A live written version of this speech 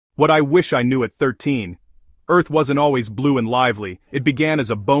What I wish I knew at 13. Earth wasn't always blue and lively. It began as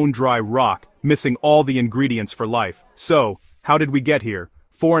a bone-dry rock, missing all the ingredients for life. So, how did we get here?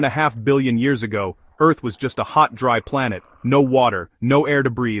 4.5 billion years ago, Earth was just a hot, dry planet. No water, no air to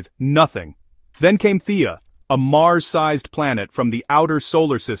breathe, nothing. Then came Theia, a Mars-sized planet from the outer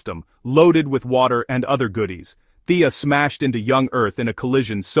solar system, loaded with water and other goodies. Theia smashed into young Earth in a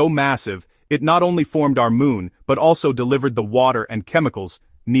collision so massive, it not only formed our moon, but also delivered the water and chemicals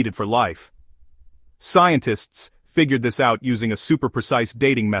needed for life. Scientists figured this out using a super-precise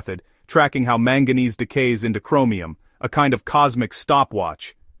dating method, tracking how manganese decays into chromium, a kind of cosmic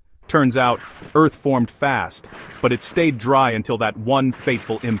stopwatch. Turns out, Earth formed fast, but it stayed dry until that one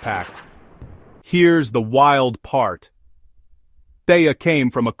fateful impact. Here's the wild part. Theia came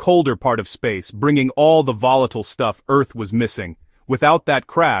from a colder part of space, bringing all the volatile stuff Earth was missing. Without that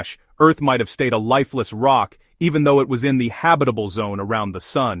crash, Earth might have stayed a lifeless rock, even though it was in the habitable zone around the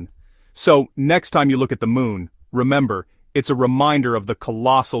sun. So, next time you look at the moon, remember, it's a reminder of the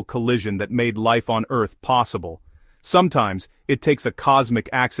colossal collision that made life on Earth possible. Sometimes, it takes a cosmic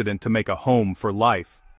accident to make a home for life.